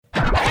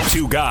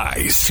Two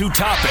guys, two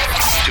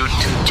topics,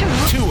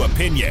 two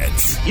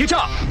opinions.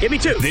 Utah, give me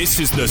two.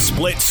 This is the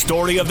split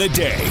story of the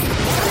day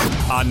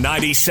on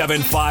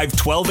 97.5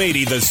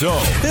 1280 The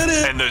Zone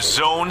and the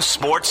Zone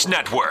Sports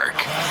Network.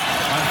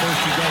 On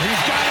first and goal, he's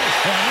got it,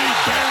 and he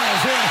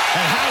barrels in.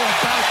 And how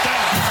about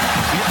that?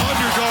 The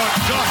underdog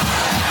duck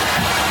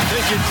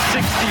taking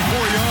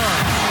 64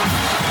 yards.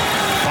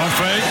 On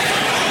fake,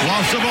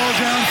 lost the ball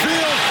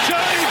downfield.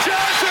 Johnny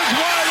Johnson's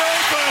wide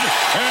open,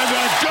 and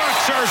the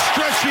Ducks are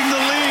stretching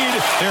the lead.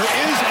 There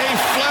is a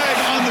flag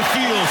on the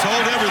field, so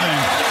hold everything.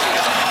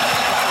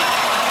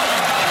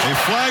 A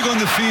flag on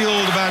the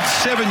field about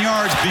 7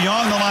 yards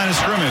beyond the line of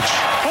scrimmage.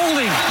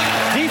 Holding,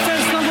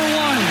 defense number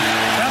one.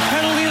 That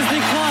penalty is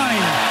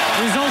declined.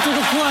 Result of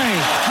the play,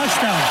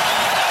 touchdown.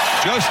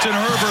 Justin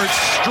Herbert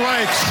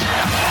strikes,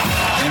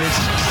 and it's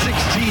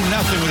 16-0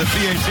 with a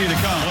PAT to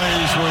come.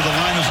 Plays where the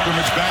line of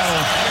scrimmage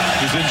battle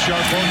is in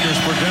sharp focus.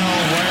 Burdell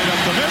right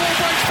up the middle,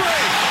 breaks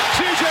free.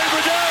 C.J.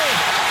 Burdell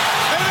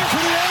heading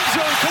for the end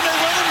zone. Can they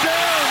run him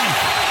down?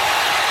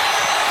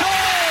 No!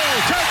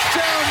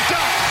 Touchdown,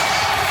 Ducks!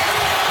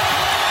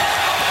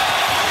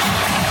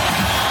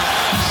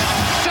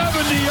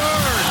 70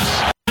 yards.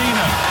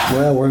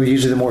 Well, we're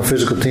usually the more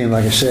physical team,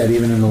 like I said.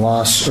 Even in the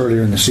loss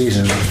earlier in the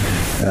season,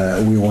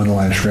 we won the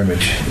line of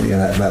scrimmage.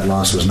 Yeah, that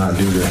loss was not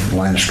due to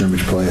line of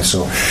scrimmage play.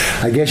 So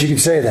I guess you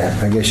could say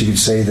that. I guess you could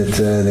say that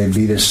they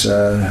beat us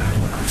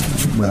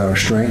with our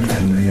strength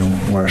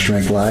and where our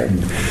strength lied.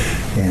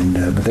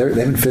 But they've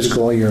been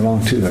physical all year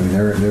long too. I mean,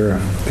 they're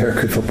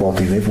a good football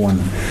team. They've won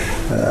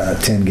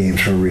 10 games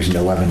for a reason,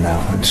 11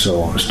 now, and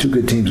so it's two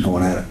good teams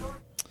going at it.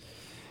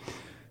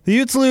 The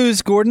Utes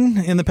lose, Gordon,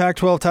 in the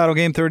Pac-12 title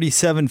game,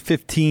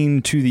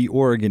 37-15 to the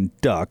Oregon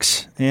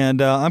Ducks.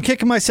 And I'm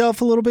kicking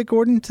myself a little bit,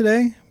 Gordon,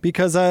 today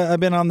because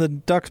I've been on the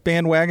Ducks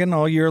bandwagon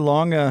all year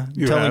long,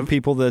 telling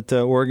people that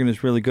Oregon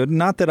is really good.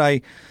 Not that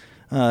I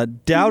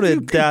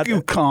doubted that.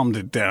 You calmed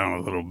it down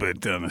a little bit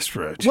down the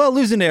stretch. Well,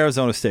 losing to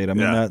Arizona State, I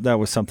mean, that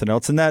was something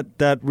else. And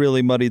that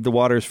really muddied the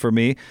waters for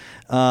me.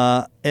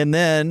 And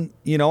then,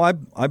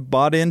 I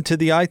bought into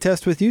the eye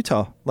test with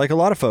Utah, like a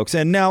lot of folks.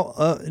 And now,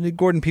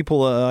 Gordon,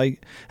 people I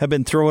have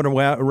been throwing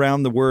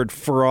around the word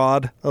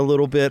fraud a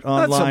little bit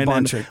online. That's a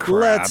bunch of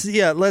crap.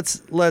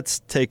 Let's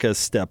take a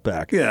step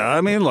back. Yeah, I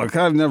mean, look,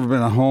 I've never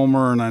been a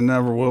homer, and I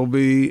never will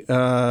be.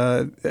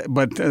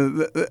 But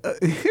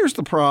here's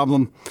the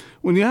problem.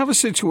 When you have a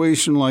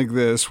situation like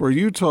this where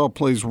Utah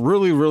plays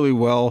really, really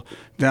well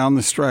down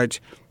the stretch,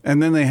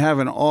 and then they have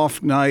an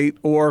off night,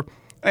 and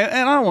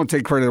I don't want to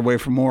take credit away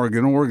from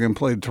Oregon. Oregon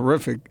played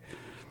terrific.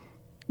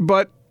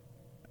 But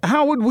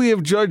how would we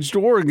have judged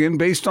Oregon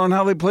based on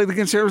how they played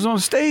against Arizona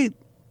State?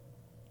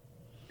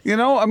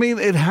 I mean,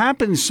 it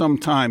happens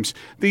sometimes.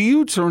 The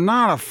Utes are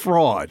not a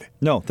fraud.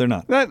 No, they're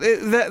not.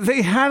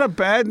 They had a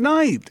bad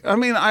night. I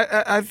mean,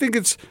 I think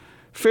it's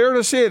fair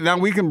to say it. Now,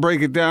 we can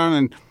break it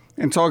down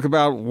and talk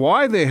about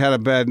why they had a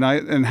bad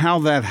night and how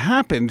that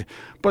happened.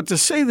 But to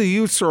say the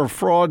Utes are a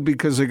fraud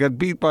because they got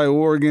beat by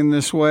Oregon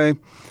this way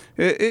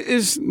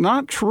is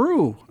not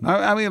true.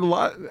 I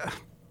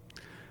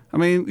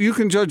mean, you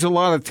can judge a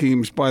lot of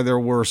teams by their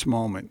worst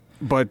moment.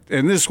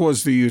 And this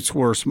was the Utes'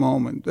 worst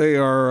moment. They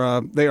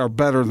are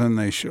better than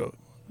they should.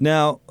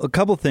 Now, a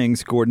couple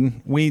things,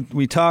 Gordon. We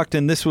talked,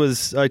 and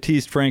I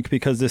teased Frank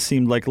because this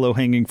seemed like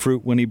low-hanging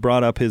fruit when he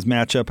brought up his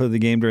matchup of the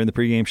game during the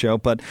pregame show,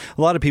 but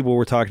a lot of people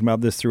were talking about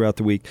this throughout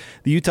the week.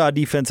 The Utah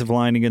defensive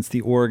line against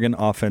the Oregon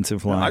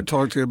offensive line. I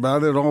talked to you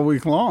about it all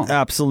week long.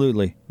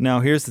 Absolutely. Now,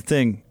 here's the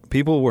thing.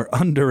 People were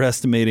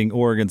underestimating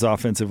Oregon's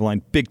offensive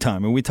line big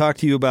time. And we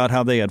talked to you about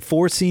how they had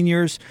 4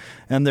 seniors,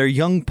 and their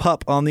young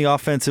pup on the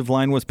offensive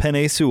line was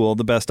Penei Sewell,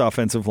 the best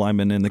offensive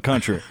lineman in the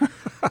country.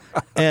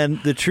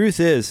 And the truth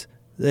is,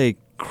 they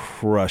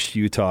crushed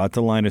Utah at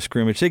the line of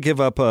scrimmage. They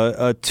give up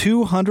a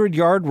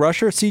 200-yard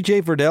rusher.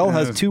 C.J. Verdell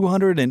has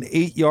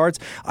 208 yards.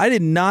 I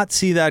did not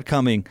see that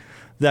coming,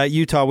 that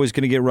Utah was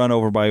going to get run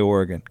over by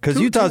Oregon. Because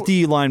Utah's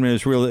D-line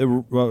is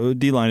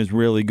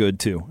really good,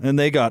 too. And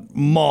they got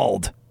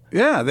mauled.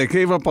 Yeah, they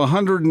gave up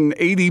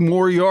 180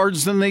 more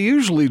yards than they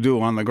usually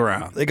do on the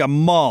ground. They got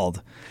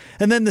mauled.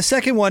 And then the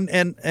second one,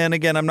 and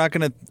again, I'm not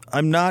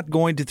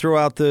going to throw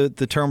out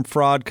the term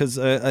fraud because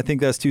I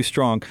think that's too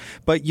strong.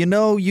 But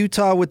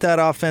Utah with that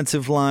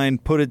offensive line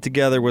put it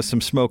together with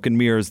some smoke and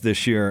mirrors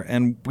this year,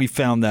 and we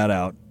found that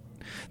out.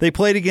 They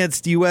played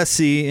against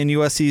USC and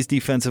USC's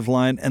defensive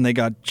line, and they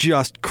got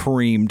just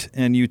creamed,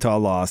 and Utah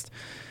lost.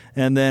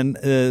 And then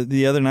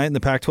the other night in the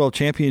Pac-12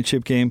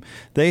 championship game,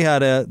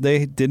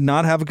 they did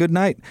not have a good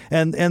night.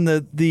 And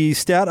the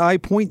stat I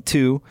point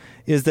to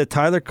is that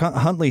Tyler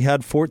Huntley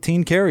had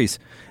 14 carries.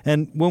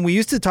 And when we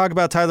used to talk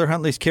about Tyler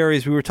Huntley's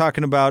carries, we were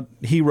talking about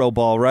hero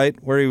ball, right?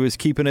 Where he was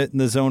keeping it in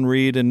the zone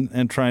read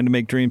and trying to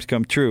make dreams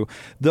come true.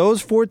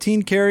 Those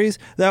 14 carries,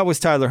 that was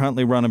Tyler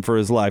Huntley running for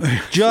his life.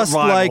 just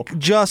like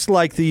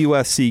the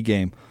USC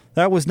game.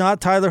 That was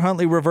not Tyler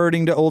Huntley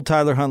reverting to old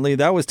Tyler Huntley.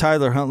 That was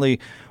Tyler Huntley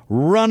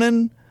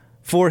running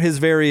for his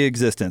very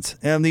existence.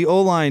 And the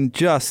O-line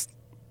just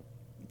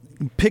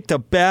picked a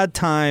bad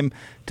time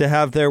to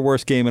have their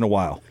worst game in a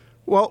while.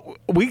 Well,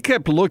 we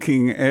kept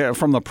looking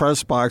from the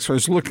press box. I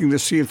was looking to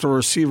see if the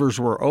receivers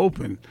were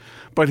open,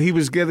 but he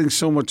was getting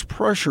so much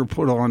pressure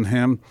put on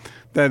him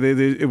that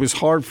it was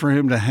hard for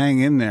him to hang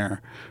in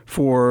there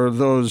for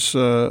those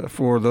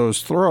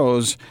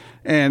throws.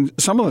 And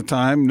some of the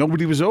time,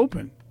 nobody was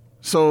open.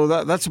 So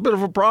that's a bit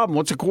of a problem.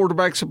 What's a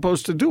quarterback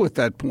supposed to do at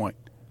that point?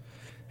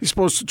 He's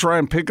supposed to try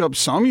and pick up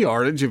some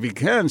yardage if he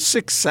can.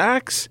 6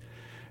 sacks.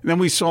 And then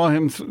we saw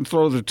him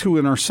throw the 2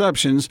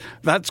 interceptions.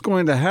 That's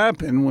going to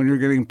happen when you're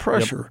getting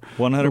pressure.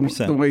 Yep,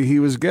 100%. The way he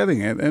was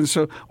getting it. And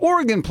so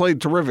Oregon played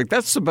terrific.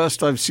 That's the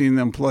best I've seen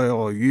them play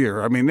all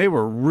year. I mean, they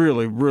were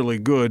really, really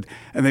good.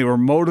 And they were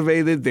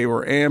motivated. They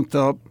were amped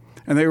up.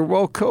 And they were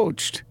well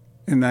coached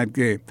in that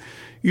game.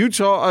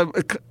 Utah,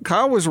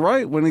 Kyle was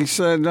right when he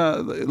said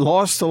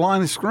lost the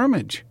line of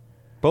scrimmage.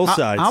 Both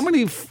sides. How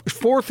many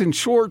fourth and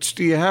shorts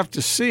do you have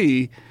to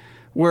see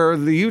where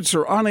the Utes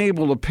are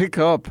unable to pick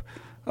up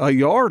a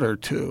yard or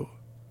two?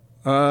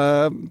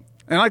 And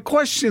I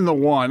question the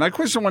one. I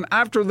question one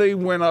after they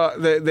went.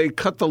 They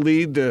cut the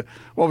lead to,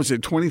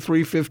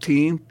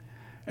 23-15,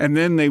 and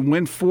then they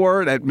went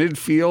for it at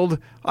midfield.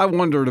 I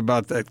wondered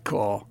about that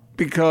call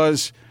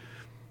because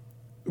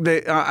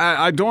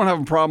I don't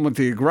have a problem with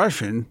the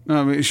aggression.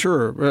 I mean,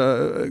 sure,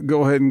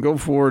 go ahead and go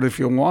for it if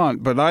you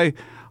want, but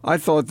I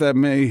thought that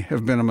may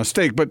have been a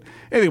mistake. But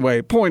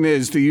anyway, point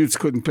is the Utes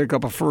couldn't pick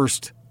up a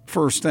first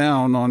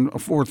down on a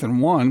 4th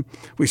and 1.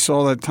 We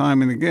saw that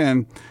time and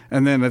again.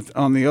 And then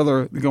going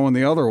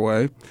the other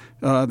way,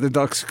 the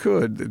Ducks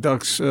could. The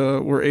Ducks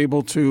were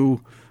able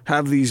to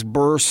have these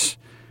bursts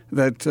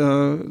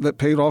that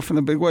paid off in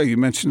a big way. You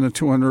mentioned the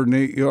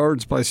 208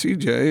 yards by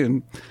CJ,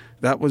 and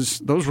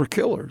those were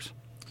killers.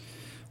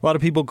 A lot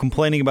of people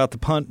complaining about the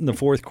punt in the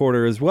fourth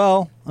quarter as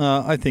well.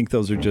 I think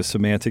those are just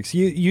semantics.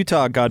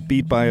 Utah got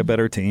beat by a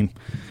better team,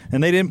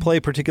 and they didn't play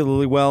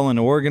particularly well, and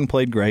Oregon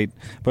played great.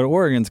 But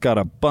Oregon's got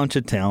a bunch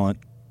of talent,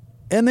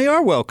 and they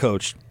are well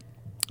coached.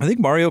 I think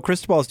Mario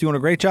Cristobal is doing a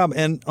great job,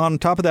 and on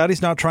top of that,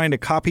 he's not trying to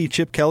copy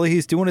Chip Kelly.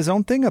 He's doing his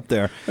own thing up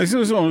there. It was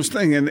his own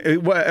thing, and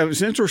it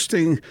was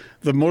interesting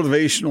the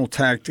motivational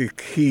tactic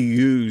he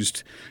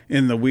used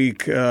in the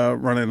week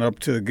running up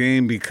to the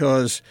game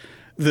because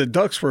the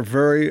Ducks were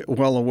very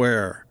well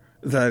aware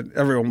that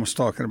everyone was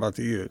talking about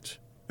the Utes,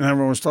 and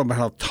everyone was talking about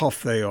how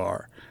tough they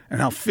are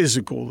and how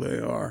physical they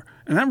are.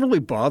 And that really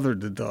bothered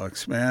the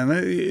Ducks, man.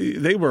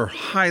 They were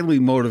highly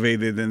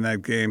motivated in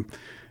that game,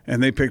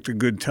 and they picked a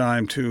good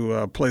time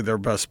to play their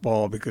best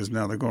ball because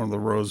now they're going to the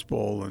Rose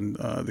Bowl, and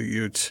the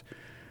Utes,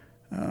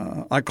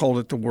 I called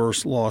it the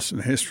worst loss in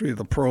the history of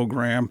the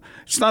program.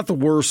 It's not the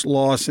worst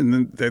loss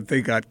in that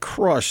they got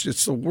crushed.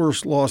 It's the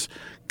worst loss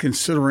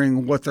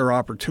considering what their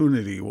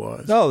opportunity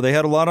was. Oh, they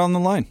had a lot on the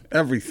line.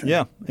 Everything.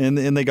 Yeah, and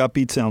they got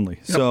beat soundly.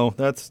 Yep. So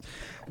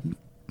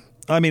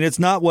it's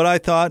not what I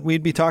thought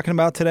we'd be talking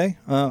about today.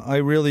 I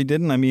really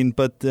didn't.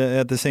 But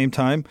at the same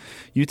time,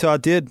 Utah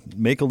did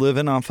make a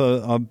living off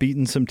of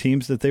beating some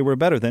teams that they were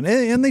better than,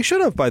 and they should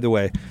have, by the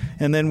way.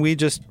 And then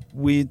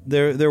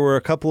there were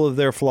a couple of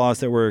their flaws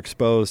that were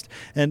exposed,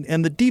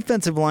 and the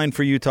defensive line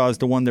for Utah is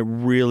the one that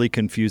really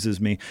confuses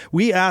me.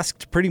 We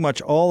asked pretty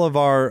much all of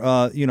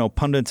our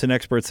pundits and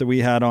experts that we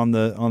had on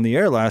the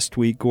air last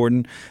week,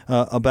 Gordon,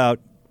 about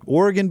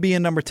Oregon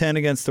being number 10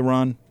 against the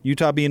run,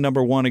 Utah being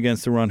number 1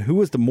 against the run. Who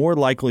was the more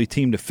likely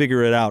team to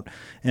figure it out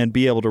and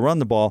be able to run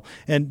the ball?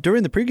 And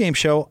during the pregame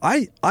show,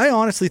 I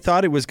honestly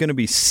thought it was going to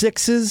be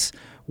 6s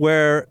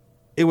where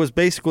it was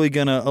basically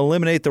going to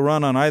eliminate the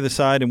run on either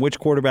side and which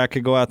quarterback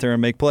could go out there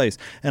and make plays.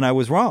 And I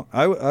was wrong.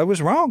 I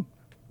was wrong.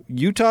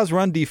 Utah's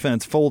run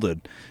defense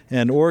folded,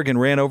 and Oregon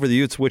ran over the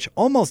Utes, which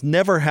almost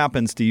never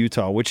happens to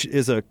Utah, which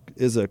is a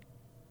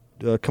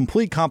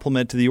complete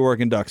compliment to the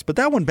Oregon Ducks. But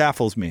that one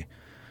baffles me.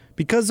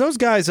 Because those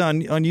guys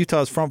on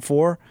Utah's front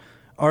four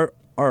are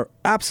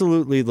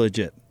absolutely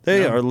legit.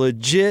 They are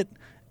legit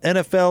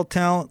NFL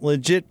talent,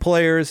 legit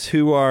players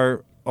who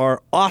are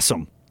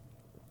awesome.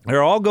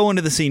 They're all going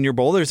to the Senior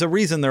Bowl. There's a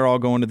reason they're all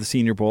going to the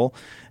Senior Bowl.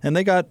 And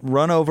they got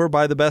run over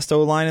by the best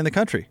O-line in the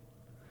country,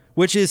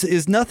 which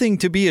is nothing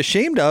to be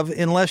ashamed of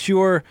unless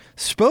you're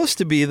supposed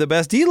to be the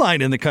best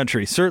D-line in the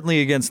country, certainly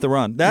against the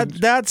run.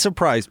 That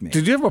surprised me.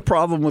 Did you have a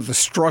problem with the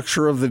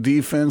structure of the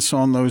defense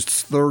on those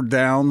third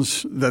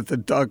downs that the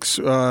Ducks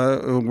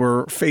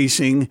were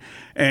facing?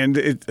 And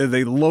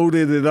they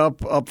loaded it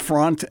up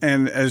front,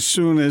 and as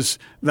soon as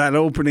that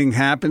opening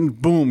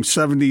happened, boom,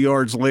 70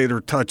 yards later,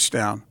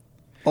 touchdown.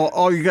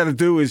 All you got to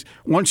do is,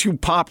 once you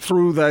pop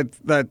through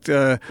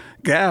that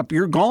gap,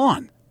 you're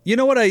gone. You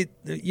know what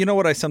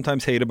I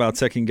sometimes hate about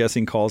second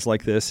guessing calls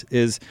like this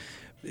is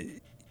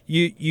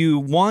you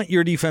want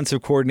your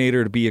defensive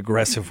coordinator to be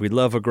aggressive. We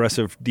love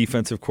aggressive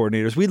defensive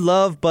coordinators. We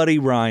love Buddy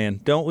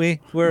Ryan, don't we?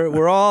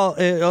 We're all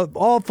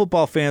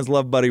football fans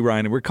love Buddy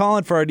Ryan, and we're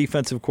calling for our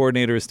defensive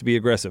coordinators to be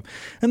aggressive.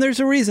 And there's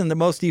a reason that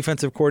most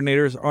defensive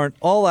coordinators aren't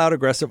all out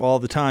aggressive all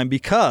the time,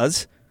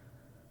 because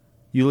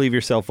you leave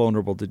yourself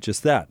vulnerable to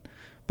just that.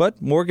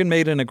 But Morgan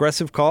made an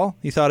aggressive call.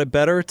 He thought it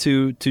better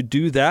to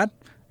do that,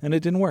 and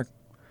it didn't work.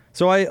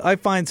 So I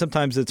find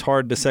sometimes it's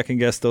hard to second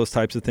guess those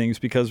types of things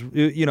because,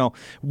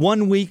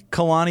 1 week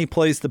Kalani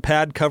plays the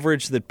pad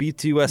coverage that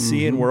beats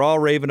USC and we're all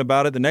raving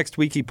about it. The next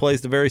week he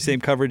plays the very same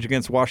coverage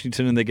against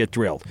Washington and they get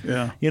drilled.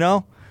 Yeah.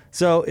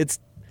 So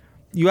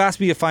you asked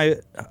me if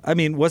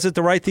was it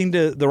the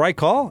right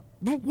call?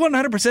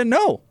 100%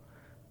 no.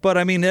 But,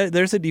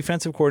 there's a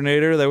defensive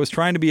coordinator that was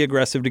trying to be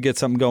aggressive to get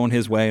something going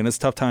his way, and it's a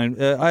tough time.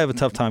 I have a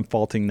tough time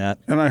faulting that.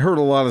 And I heard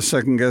a lot of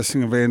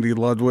second-guessing of Andy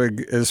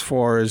Ludwig as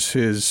far as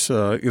his,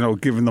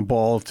 giving the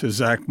ball to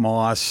Zach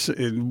Moss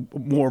in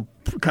more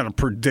kind of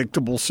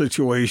predictable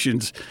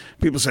situations.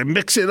 People say,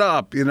 mix it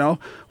up,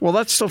 Well,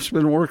 that stuff's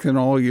been working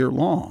all year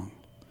long,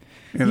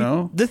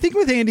 The thing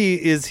with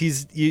Andy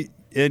is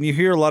and you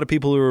hear a lot of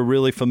people who are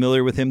really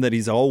familiar with him that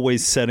he's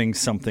always setting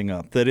something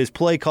up, that his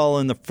play call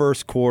in the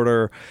first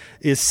quarter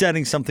is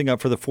setting something up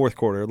for the fourth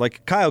quarter.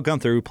 Like Kyle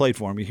Gunther, who played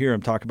for him, you hear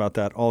him talk about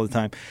that all the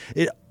time.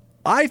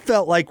 I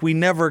felt like we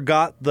never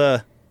got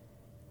the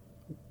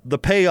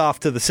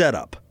payoff to the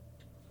setup.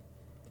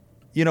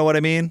 You know what I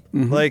mean?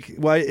 Mm-hmm. Like,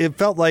 it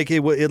felt like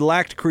it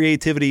lacked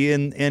creativity,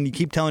 and you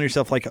keep telling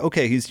yourself, like,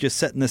 okay, he's just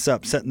setting this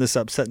up. Well,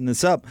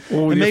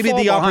 and when maybe you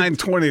fall behind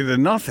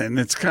 20-0,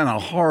 it's kind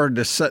of hard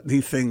to set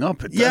anything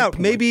up at that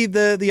point. Maybe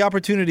the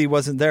opportunity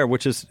wasn't there,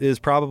 which is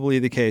probably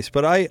the case.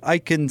 But I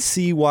can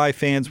see why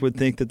fans would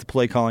think that the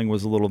play calling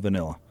was a little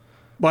vanilla.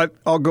 But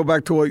I'll go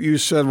back to what you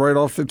said right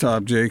off the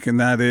top, Jake, and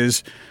that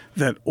is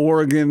that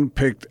Oregon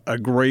picked a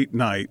great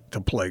night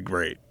to play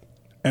great,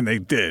 and they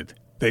did.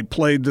 They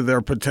played to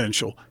their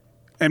potential.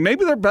 And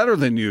maybe they're better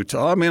than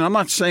Utah. I'm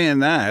not saying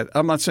that.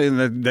 I'm not saying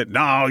that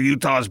no,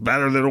 Utah's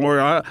better than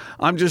Oregon.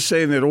 I'm just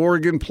saying that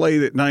Oregon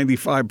played at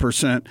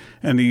 95%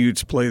 and the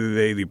Utes played at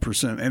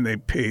 80%, and they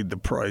paid the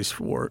price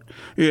for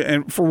it.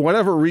 And for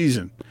whatever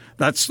reason,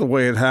 that's the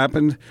way it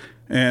happened.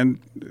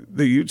 And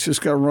the Utes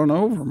just got run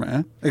over,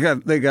 man. They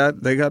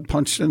got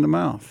punched in the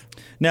mouth.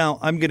 Now,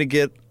 I'm going to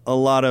get a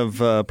lot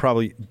of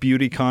probably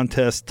beauty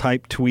contest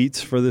type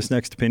tweets for this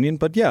next opinion.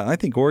 But yeah, I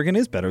think Oregon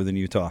is better than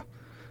Utah.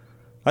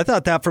 I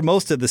thought that for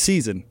most of the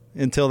season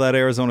until that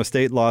Arizona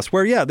State loss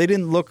where, yeah, they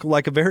didn't look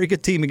like a very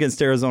good team against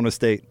Arizona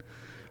State.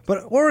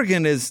 But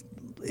Oregon is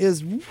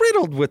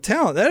riddled with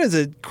talent. That is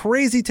a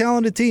crazy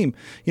talented team.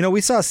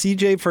 We saw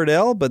CJ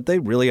Ferdell, but they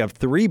really have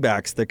three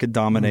backs that could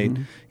dominate.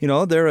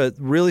 Mm-hmm. They're a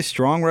really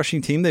strong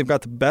rushing team. They've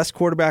got the best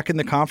quarterback in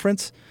the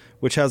conference,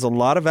 which has a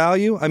lot of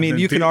value.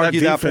 You can argue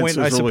that point,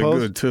 I suppose. Really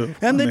good too.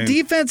 And the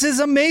defense is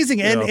amazing.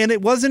 And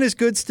it wasn't as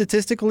good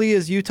statistically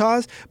as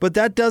Utah's, but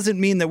that doesn't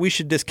mean that we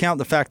should discount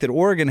the fact that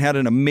Oregon had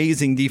an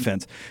amazing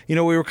defense. We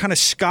were kind of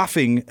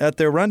scoffing at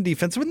their run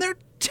defense when they're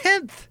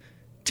 10th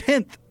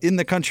in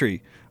the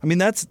country.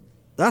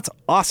 That's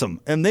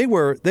awesome. And they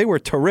were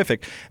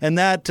terrific. And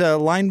that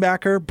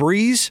linebacker,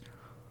 Breeze,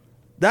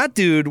 that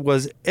dude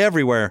was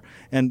everywhere,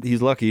 and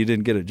he's lucky he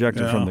didn't get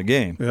ejected from the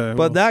game. Yeah,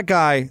 but that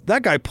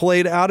guy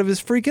played out of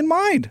his freaking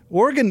mind.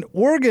 Oregon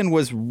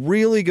was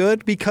really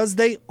good because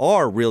they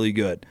are really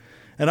good.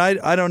 And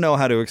I don't know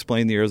how to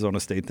explain the Arizona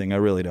State thing. I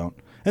really don't.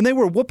 And they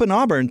were whooping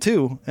Auburn,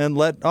 too, and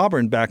let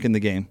Auburn back in the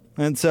game.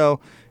 And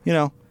so,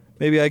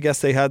 maybe I guess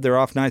they had their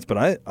off nights,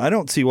 but I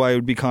don't see why it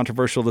would be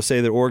controversial to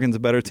say that Oregon's a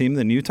better team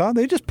than Utah.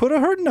 They just put a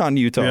hurting on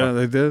Utah. Yeah,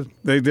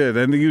 they did.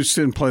 And the Utes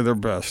didn't play their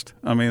best.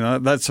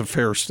 That's a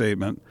fair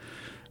statement.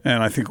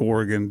 And I think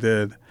Oregon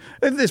did.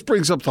 And this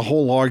brings up the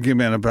whole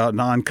argument about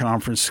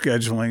non-conference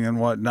scheduling and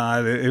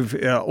whatnot. If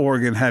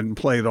Oregon hadn't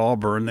played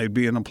Auburn, they'd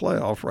be in a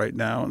playoff right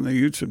now, and the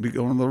Utes would be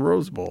going to the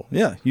Rose Bowl.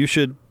 Yeah, you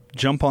should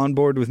jump on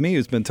board with me,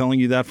 who's been telling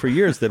you that for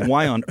years, that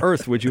why on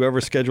earth would you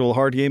ever schedule a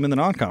hard game in the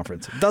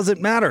non-conference? It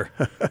doesn't matter.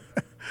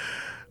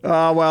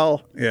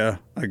 Well, yeah,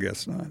 I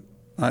guess not.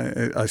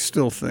 I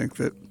still think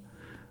that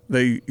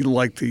they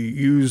like to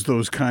use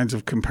those kinds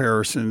of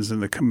comparisons in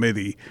the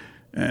committee,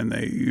 and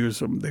they use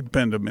them, they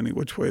bend them any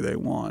which way they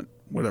want,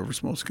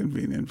 whatever's most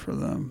convenient for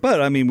them.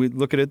 But, we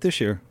look at it this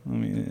year.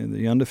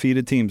 The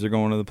undefeated teams are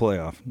going to the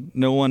playoff.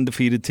 No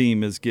undefeated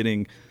team is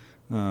getting,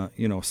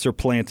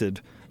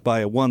 supplanted by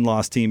a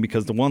one-loss team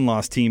because the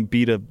one-loss team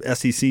beat a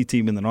SEC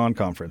team in the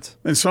non-conference.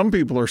 And some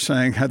people are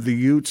saying had the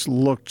Utes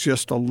looked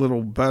just a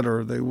little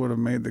better, they would have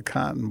made the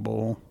Cotton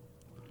Bowl.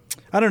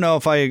 I don't know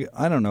if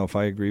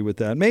I agree with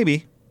that.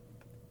 Maybe.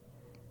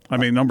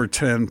 Number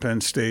 10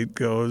 Penn State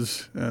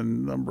goes,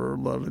 and number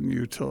 11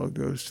 Utah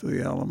goes to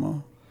the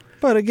Alamo.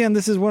 But again,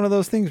 this is one of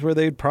those things where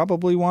they'd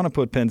probably want to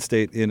put Penn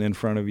State in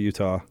front of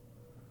Utah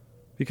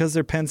because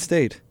they're Penn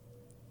State.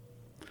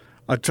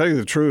 I'll tell you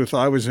the truth,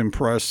 I was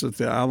impressed that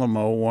the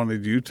Alamo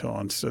wanted Utah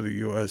instead of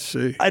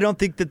USC. I don't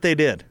think that they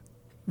did.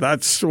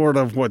 That's sort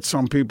of what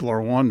some people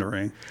are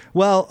wondering.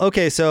 Well,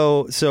 okay,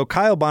 so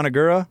Kyle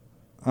Bonagura,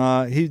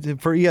 he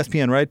for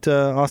ESPN, right,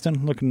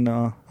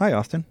 Austin? Hi,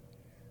 Austin.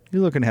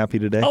 You're looking happy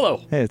today.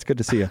 Hello. Hey, it's good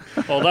to see you.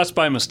 Well, that's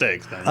by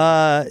mistake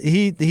then.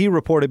 He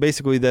reported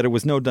basically that it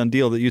was no done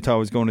deal that Utah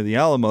was going to the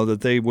Alamo,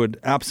 that they would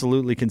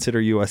absolutely consider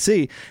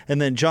USC.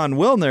 And then John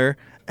Wilner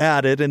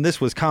added, and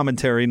this was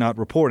commentary, not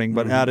reporting,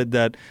 but added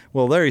that,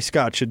 well, Larry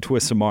Scott should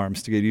twist some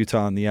arms to get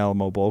Utah in the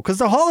Alamo Bowl because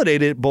the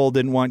Holiday Bowl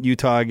didn't want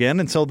Utah again,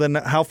 and so then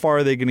how far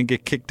are they going to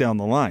get kicked down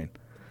the line?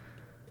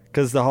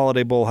 Because the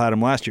Holiday Bowl had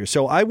them last year.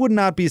 So I would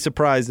not be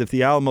surprised if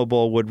the Alamo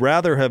Bowl would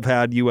rather have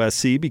had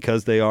USC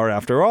because they are,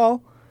 after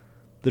all,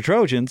 the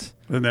Trojans.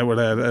 Then they would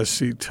have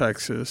SC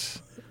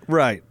Texas.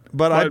 Right.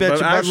 But I bet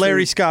you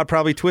Larry Scott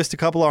probably twist a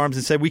couple arms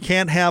and said, we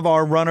can't have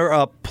our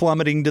runner-up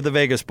plummeting to the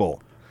Vegas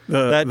Bowl.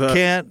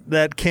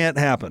 That can't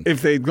happen.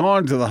 If they'd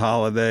gone to the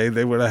Holiday,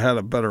 they would have had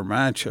a better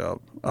matchup,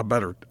 a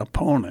better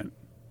opponent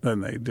than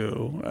they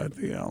do at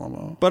the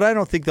Alamo. But I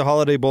don't think the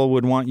Holiday Bowl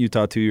would want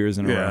Utah 2 years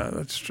in a row. Yeah,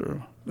 that's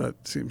true.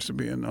 That seems to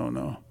be a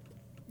no-no.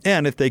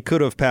 And if they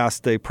could have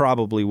passed, they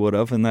probably would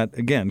have, and that,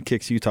 again,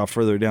 kicks Utah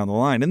further down the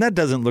line. And that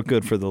doesn't look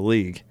good for the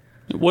league.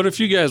 What if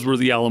you guys were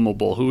the Alamo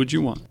Bowl? Who would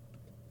you want?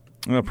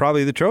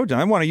 Probably the Trojan.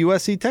 I want a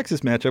USC-Texas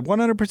matchup,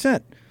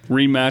 100%.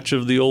 Rematch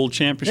of the old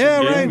championship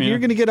game? Right. Yeah. You're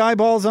going to get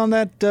eyeballs on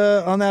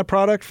that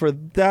product for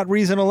that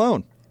reason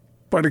alone.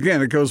 But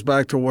again, it goes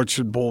back to what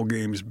should bowl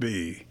games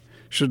be?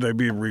 Should they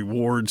be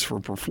rewards for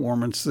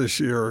performance this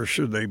year, or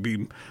should they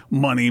be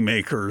money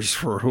makers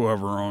for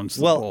whoever owns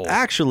the bowl? Well,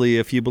 actually,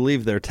 if you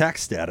believe their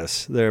tax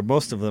status,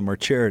 most of them are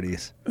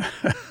charities.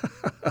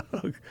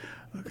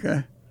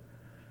 Okay.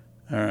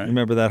 All right.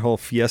 Remember that whole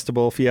Fiesta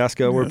Bowl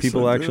fiasco where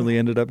people actually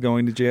ended up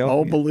going to jail?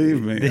 Oh,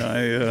 believe me,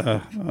 I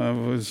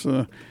was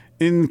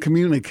in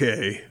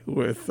communique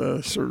with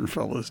certain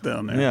fellas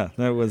down there. Yeah,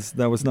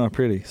 that was not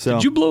pretty. So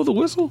did you blow the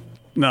whistle?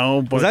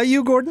 No, but was that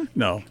you, Gordon?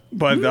 No,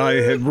 but I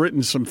had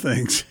written some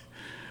things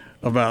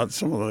about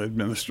some of the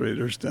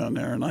administrators down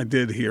there, and I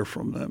did hear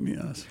from them.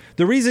 Yes.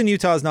 The reason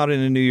Utah's not in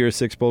a New Year's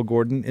Six Bowl,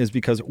 Gordon, is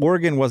because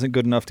Oregon wasn't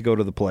good enough to go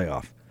to the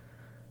playoff.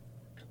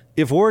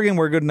 If Oregon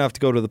were good enough to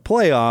go to the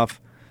playoff,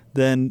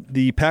 then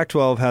the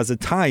Pac-12 has a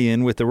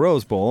tie-in with the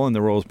Rose Bowl, and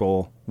the Rose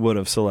Bowl would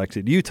have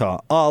selected Utah,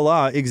 a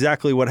la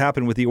exactly what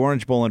happened with the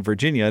Orange Bowl in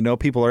Virginia. I know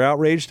people are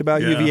outraged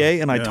about UVA,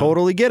 and I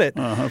totally get it.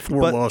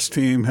 Four-loss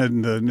team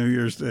heading to New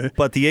Year's Day.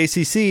 But the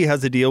ACC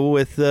has a deal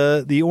with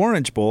the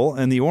Orange Bowl,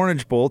 and the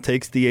Orange Bowl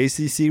takes the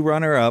ACC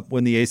runner-up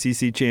when the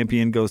ACC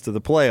champion goes to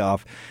the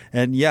playoff.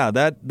 And, yeah,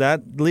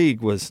 that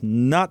league was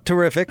not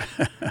terrific.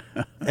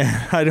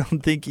 And I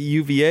don't think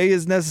UVA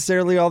is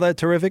necessarily all that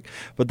terrific,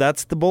 but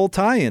that's the bowl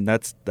tie-in.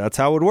 That's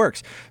how it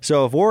works.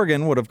 So if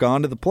Oregon would have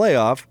gone to the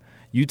playoff,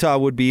 Utah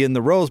would be in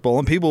the Rose Bowl,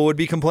 and people would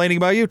be complaining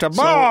about Utah.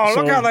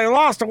 Look how they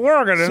lost to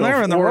Oregon, and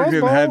they're in the Rose Bowl.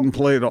 If Oregon hadn't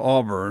played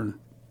Auburn,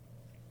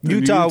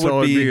 Utah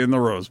would be in the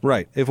Rose Bowl.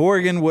 Right. If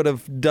Oregon would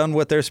have done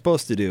what they're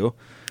supposed to do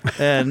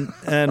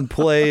and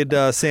played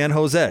San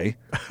Jose,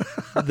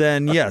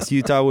 then, yes,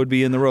 Utah would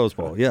be in the Rose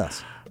Bowl.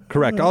 Yes.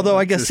 Correct. Although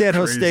I guess San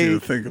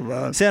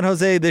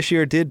Jose this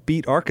year did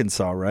beat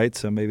Arkansas, right?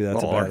 So maybe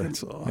that's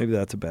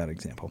a bad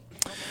example.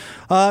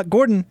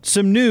 Gordon,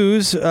 some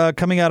news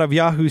coming out of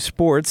Yahoo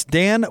Sports.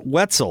 Dan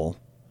Wetzel,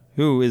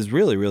 who is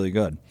really, really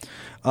good,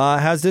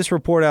 has this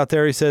report out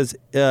there. He says,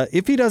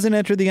 if he doesn't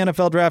enter the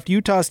NFL draft,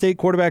 Utah State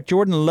quarterback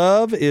Jordan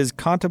Love is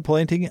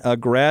contemplating a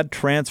grad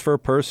transfer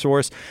per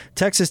source.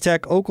 Texas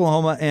Tech,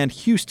 Oklahoma, and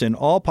Houston,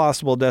 all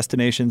possible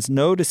destinations.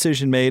 No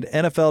decision made.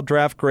 NFL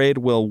draft grade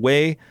will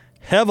weigh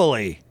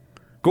heavily.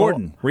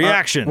 Gordon,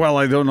 reaction.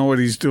 I don't know what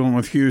he's doing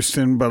with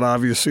Houston, but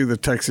obviously the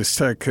Texas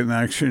Tech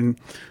connection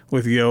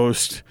with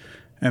Yost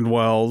and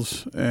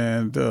Wells,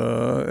 and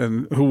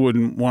who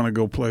wouldn't want to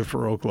go play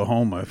for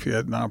Oklahoma if you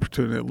had an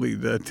opportunity to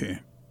lead that team?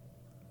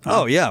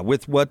 Oh, yeah,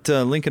 with what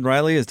Lincoln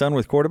Riley has done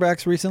with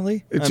quarterbacks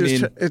recently?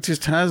 It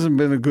just hasn't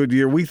been a good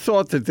year. We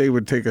thought that they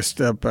would take a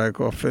step back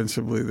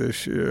offensively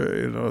this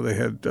year. You know, they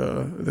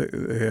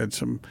had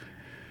some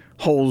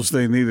holes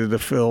they needed to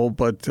fill,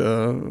 but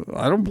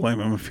I don't blame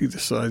him if he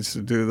decides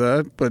to do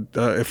that. But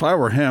if I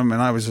were him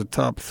and I was a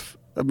top,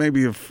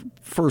 maybe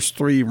first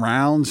 3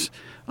 rounds,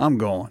 I'm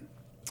going.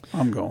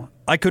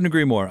 I couldn't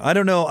agree more. I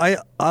don't know.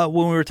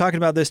 When we were talking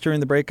about this during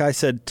the break, I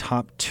said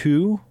top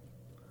 2.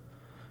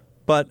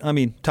 But, I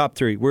mean, top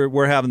 3.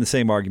 We're having the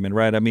same argument,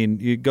 right? I mean,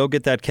 you go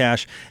get that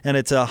cash, and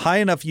it's a high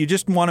enough – you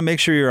just want to make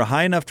sure you're a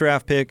high enough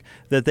draft pick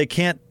that they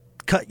can't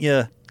cut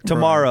you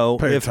tomorrow.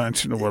 Pay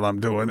attention to what I'm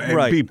doing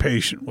and be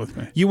patient with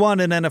me. You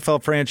want an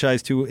NFL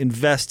franchise to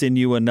invest in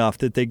you enough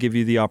that they give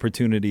you the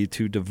opportunity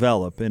to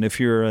develop. And if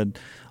you're an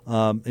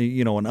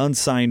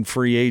unsigned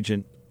free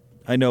agent,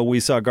 I know we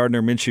saw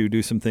Gardner Minshew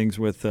do some things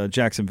with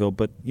Jacksonville,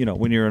 but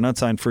when you're an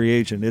unsigned free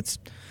agent,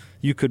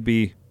 you could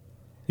be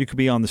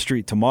on the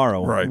street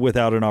tomorrow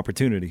without an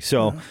opportunity.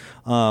 So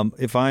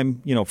if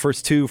I'm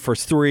first 2,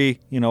 first 3,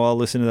 I'll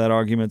listen to that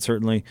argument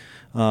certainly.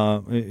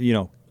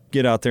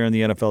 Get out there in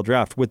the NFL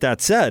draft. With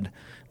that said,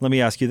 let me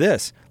ask you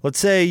this: let's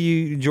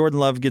say Jordan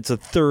Love gets a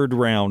 3rd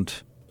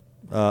round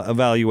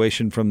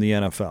evaluation from the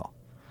NFL,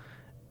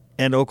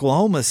 and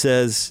Oklahoma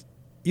says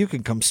you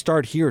can come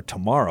start here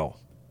tomorrow.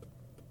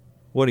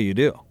 What do you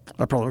do?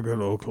 I'd probably go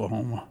to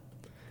Oklahoma.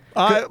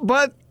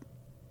 But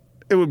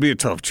it would be a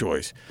tough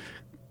choice.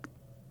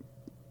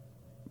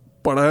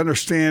 But I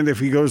understand if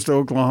he goes to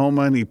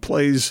Oklahoma and he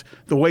plays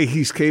the way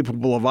he's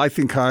capable of, I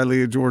think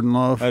highly of Jordan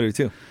Love. I do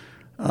too.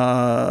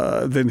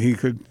 then he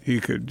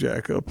could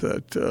jack up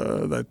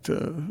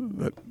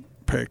that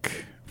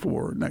pick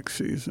for next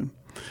season.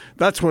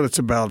 That's what it's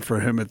about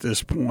for him at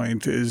this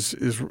point is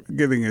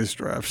getting his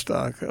draft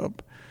stock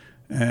up.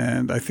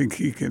 And I think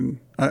he can.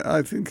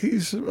 I think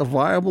he's a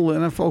viable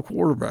NFL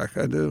quarterback.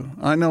 I do.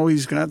 I know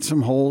he's got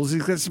some holes.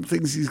 He's got some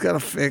things he's got to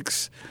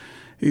fix.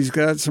 He's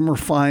got some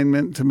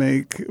refinement to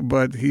make,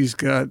 but he's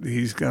got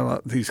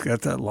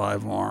that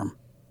live arm.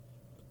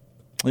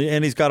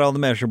 And he's got all the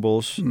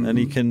measurables, and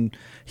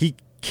he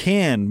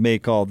can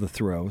make all the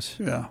throws.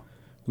 Yeah.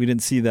 We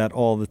didn't see that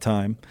all the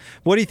time.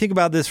 What do you think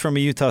about this from a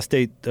Utah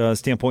State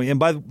standpoint? And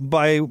by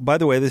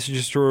the way, this is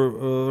just a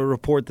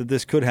report that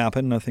this could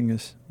happen. Nothing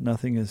is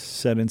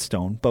set in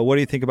stone. But what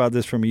do you think about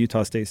this from a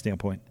Utah State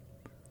standpoint?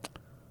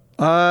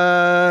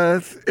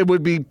 It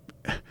would be,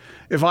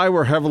 if I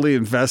were heavily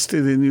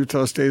invested in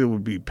Utah State, it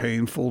would be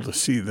painful to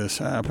see this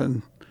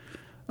happen.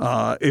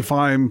 If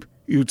I'm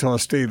Utah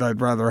State, I'd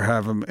rather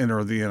have him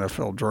enter the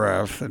NFL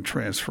draft than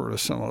transfer to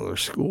some other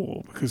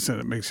school, because then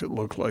it makes it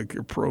look like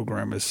your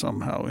program is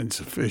somehow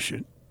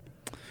insufficient.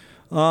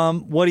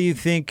 What do you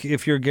think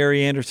if you're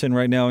Gary Anderson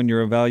right now and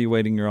you're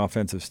evaluating your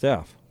offensive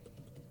staff?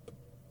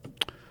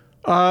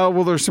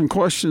 Well, there's some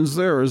questions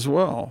there as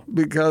well,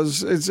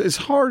 because it's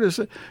hard to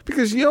say.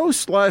 Because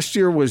Yost last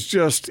year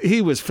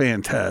he was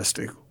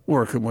fantastic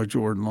working with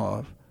Jordan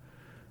Love.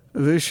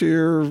 This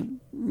year,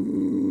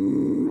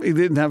 he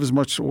didn't have as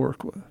much to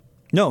work with.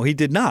 No, he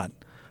did not.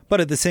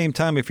 But at the same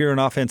time, if you're an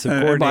offensive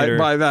coordinator,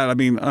 by that I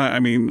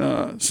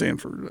mean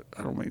Sanford.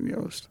 I don't mean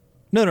Yost.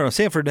 No.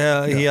 Sanford,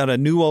 he had a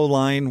new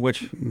O-line,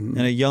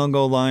 and a young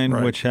O-line,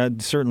 right, which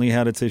had certainly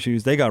had its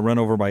issues. They got run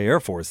over by Air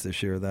Force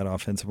this year, that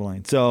offensive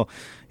line. So,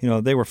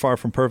 they were far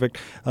from perfect.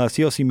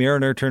 COC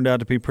Mariner turned out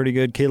to be pretty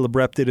good. Caleb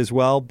Rep did as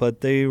well,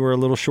 but they were a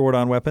little short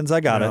on weapons.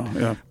 I got it.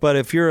 Yeah. But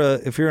if you're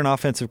an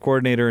offensive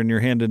coordinator and you're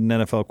handed an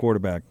NFL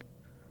quarterback,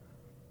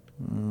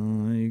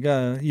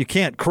 you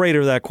can't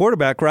crater that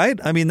quarterback, right?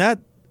 I mean, that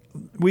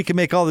we can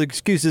make all the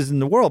excuses in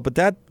the world, but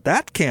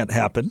that can't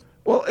happen.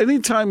 Well,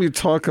 anytime you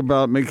talk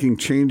about making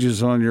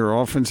changes on your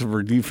offensive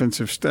or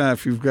defensive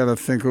staff, you've got to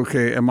think,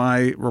 okay, am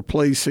I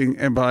replacing,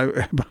 and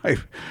by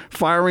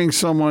firing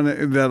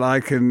someone that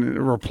I can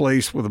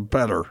replace with a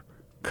better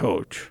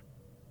coach?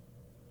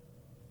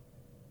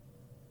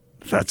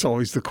 That's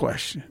always the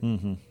question.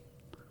 Mm-hmm.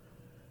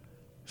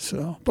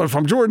 So, but if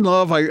I'm Jordan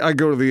Love, I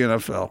go to the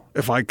NFL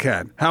if I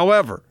can.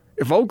 However,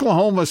 if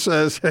Oklahoma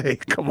says, hey,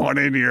 come on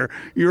in here,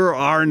 you're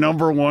our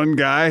number one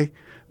guy,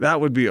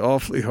 that would be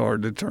awfully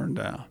hard to turn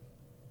down.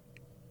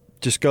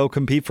 Just go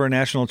compete for a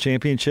national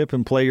championship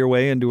and play your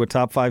way into a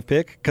top 5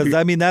 pick? Because,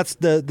 that's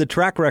the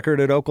track record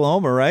at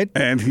Oklahoma, right?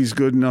 And he's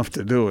good enough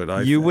to do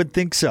it, You would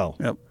think so.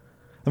 Yep.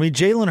 I mean,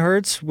 Jalen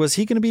Hurts, was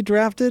he going to be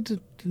drafted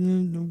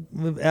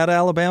at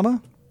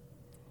Alabama?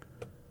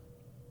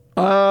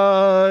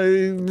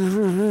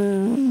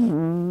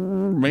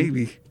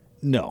 Maybe.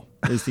 No,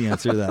 is the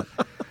answer to that.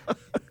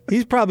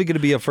 He's probably going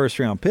to be a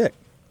first-round pick.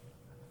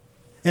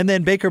 And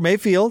then Baker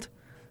Mayfield,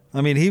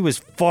 he was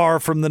far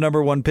from the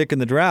number 1 pick in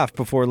the draft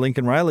before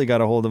Lincoln Riley got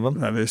a hold of him.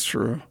 That is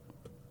true.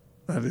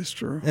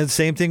 And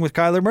same thing with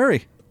Kyler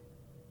Murray.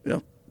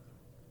 Yep.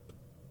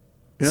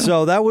 Yeah.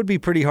 So that would be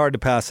pretty hard to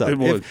pass up. It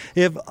would.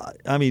 If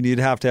you'd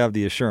have to have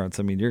the assurance.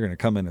 You're going to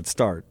come in and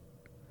start.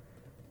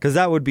 Because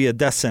that would be a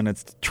death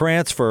sentence.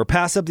 Transfer,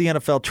 pass up the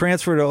NFL,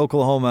 transfer to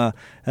Oklahoma,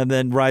 and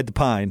then ride the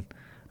pine.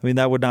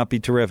 That would not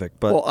be terrific.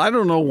 But well, I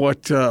don't know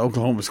what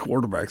Oklahoma's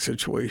quarterback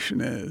situation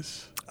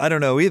is. I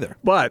don't know either.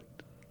 But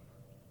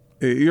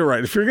you're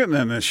right. If you're getting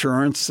an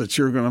assurance that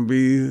you're going to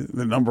be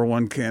the number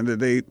 1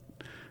 candidate,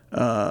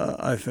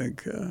 I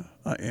think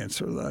I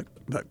answer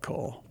that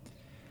call.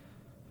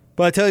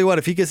 But I tell you what,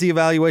 if he gets the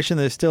evaluation,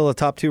 there's still a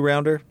top 2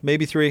 rounder,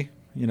 maybe 3.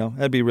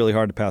 That'd be really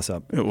hard to pass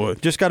up. It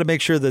would. Just got to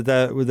make sure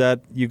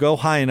that you go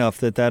high enough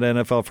that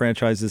NFL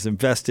franchise is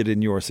invested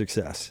in your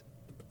success.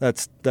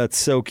 That's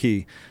so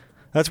key.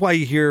 That's why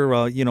you hear,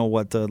 like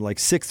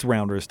 6th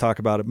rounders talk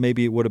about it.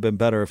 Maybe it would have been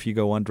better if you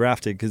go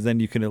undrafted, because then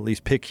you can at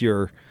least pick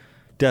your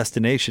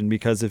destination.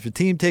 Because if a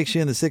team takes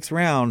you in the 6th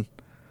round,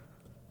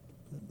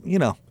 you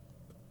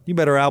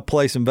better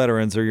outplay some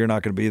veterans or you're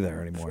not going to be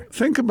there anymore.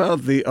 Think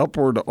about the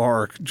upward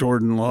arc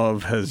Jordan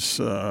Love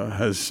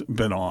has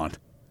been on.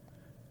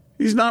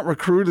 He's not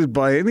recruited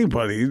by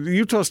anybody.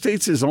 Utah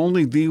State's his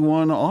only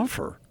D1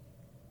 offer.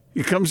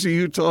 He comes to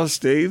Utah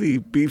State, he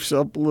beefs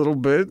up a little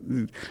bit,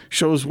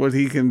 shows what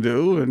he can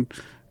do, and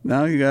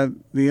now you got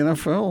the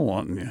NFL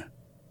wanting you.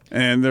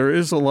 And there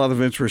is a lot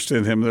of interest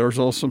in him. There's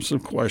also some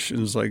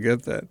questions, I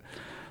get that.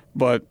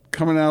 But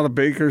coming out of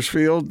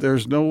Bakersfield,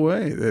 there's no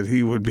way that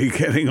he would be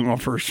getting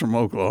offers from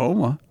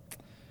Oklahoma.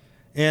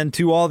 And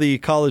to all the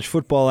college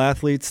football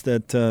athletes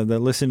that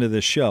listen to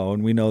this show,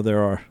 and we know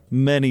there are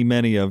many,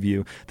 many of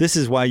you, this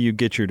is why you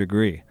get your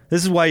degree.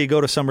 This is why you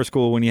go to summer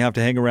school when you have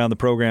to hang around the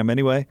program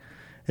anyway.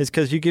 It's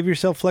because you give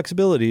yourself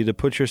flexibility to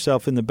put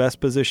yourself in the best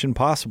position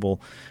possible.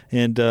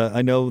 And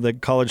I know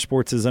that college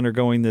sports is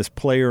undergoing this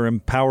player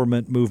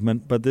empowerment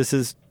movement, but this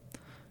is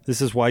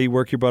This is why you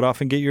work your butt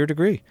off and get your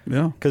degree.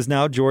 Yeah. Because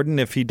now Jordan,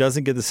 if he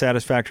doesn't get the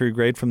satisfactory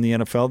grade from the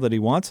NFL that he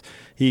wants,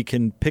 he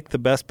can pick the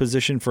best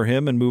position for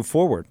him and move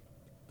forward,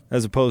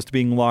 as opposed to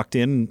being locked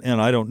in.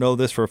 And I don't know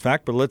this for a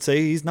fact, but let's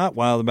say he's not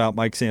wild about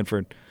Mike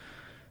Sanford.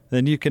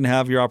 Then you can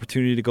have your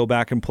opportunity to go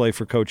back and play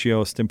for Coach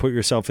Yost and put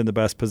yourself in the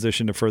best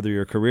position to further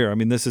your career. I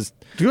mean, this is.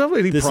 Do you have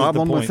any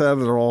problem with that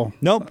at all?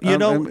 Nope.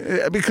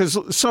 Because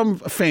some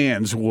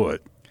fans would.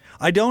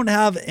 I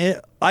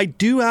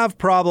do have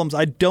problems.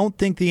 I don't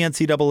think the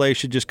NCAA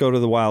should just go to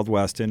the Wild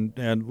West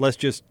and let's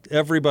just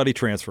everybody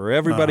transfer.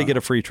 Everybody get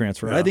a free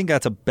transfer. Yeah. I think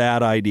that's a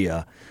bad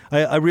idea.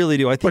 I really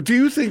do. But do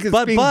you think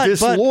it's being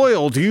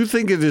disloyal? Do you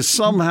think it is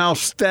somehow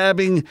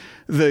stabbing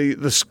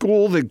the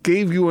school that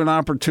gave you an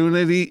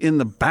opportunity in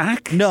the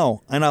back?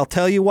 No, and I'll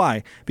tell you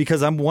why.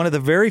 Because I'm one of the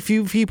very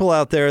few people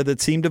out there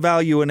that seem to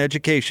value an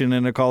education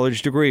and a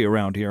college degree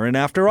around here. And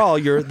after all,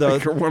 you're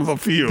one of the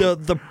few.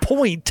 The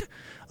point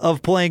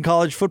of playing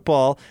college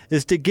football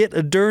is to get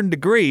a darn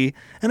degree.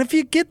 And if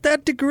you get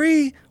that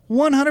degree,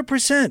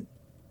 100%,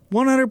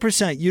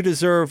 you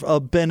deserve a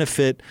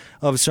benefit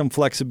of some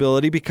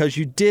flexibility because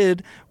you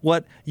did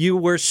what you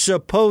were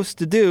supposed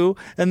to do,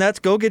 and that's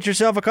go get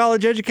yourself a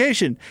college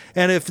education.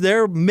 And if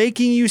they're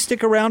making you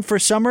stick around for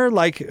summer,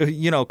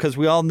 because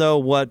we all know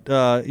what,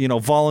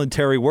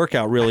 voluntary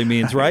workout really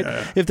means, right?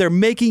 If they're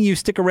making you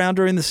stick around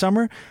during the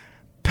summer,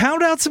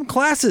 pound out some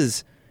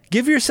classes.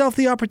 Give yourself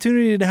the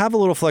opportunity to have a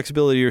little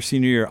flexibility your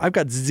senior year. I've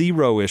got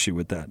zero issue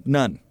with that.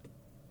 None.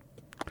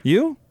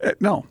 You?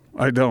 No,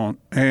 I don't.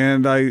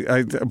 And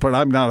but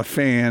I'm not a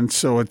fan,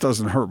 so it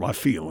doesn't hurt my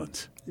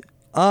feelings.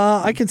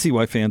 I can see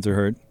why fans are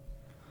hurt.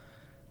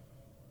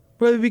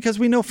 Well, because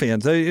we know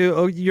fans.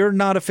 You're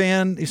not a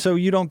fan, so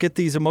you don't get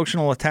these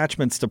emotional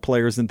attachments to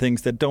players and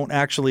things that don't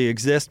actually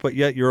exist, but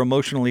yet you're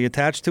emotionally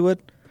attached to it.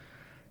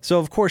 So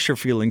of course your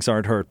feelings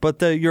aren't hurt. But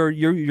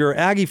your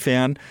Aggie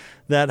fan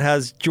that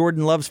has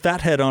Jordan Love's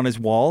fathead on his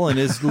wall and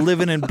is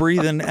living and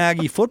breathing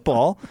Aggie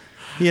football,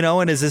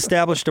 and has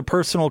established a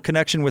personal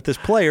connection with this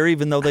player,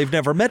 even though they've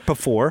never met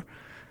before.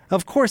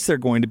 Of course they're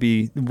going to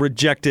be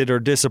rejected or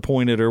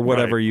disappointed or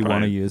whatever you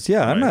want to use.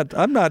 Yeah, right.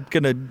 I'm not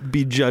going to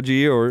be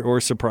judgy or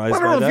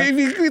surprised by that. If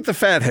you get the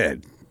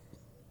fathead,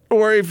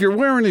 or if you're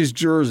wearing his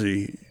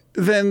jersey,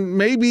 then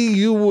maybe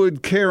you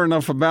would care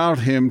enough about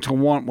him to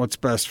want what's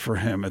best for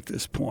him at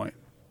this point.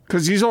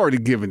 Because he's already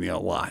given you a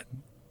lot.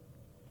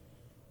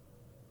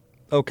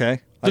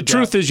 Okay. The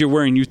truth is you're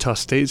wearing Utah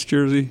State's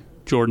jersey.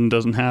 Jordan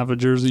doesn't have a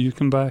jersey you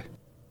can buy.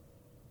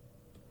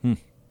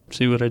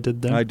 See what I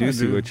did there? I do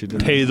see what you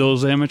did. Pay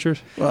those amateurs?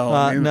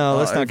 Well, no,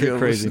 let's not get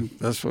crazy.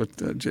 That's what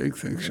Jake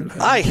thinks should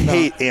happen. I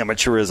hate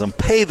amateurism.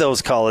 Pay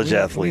those college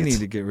athletes. We need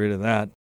to get rid of that.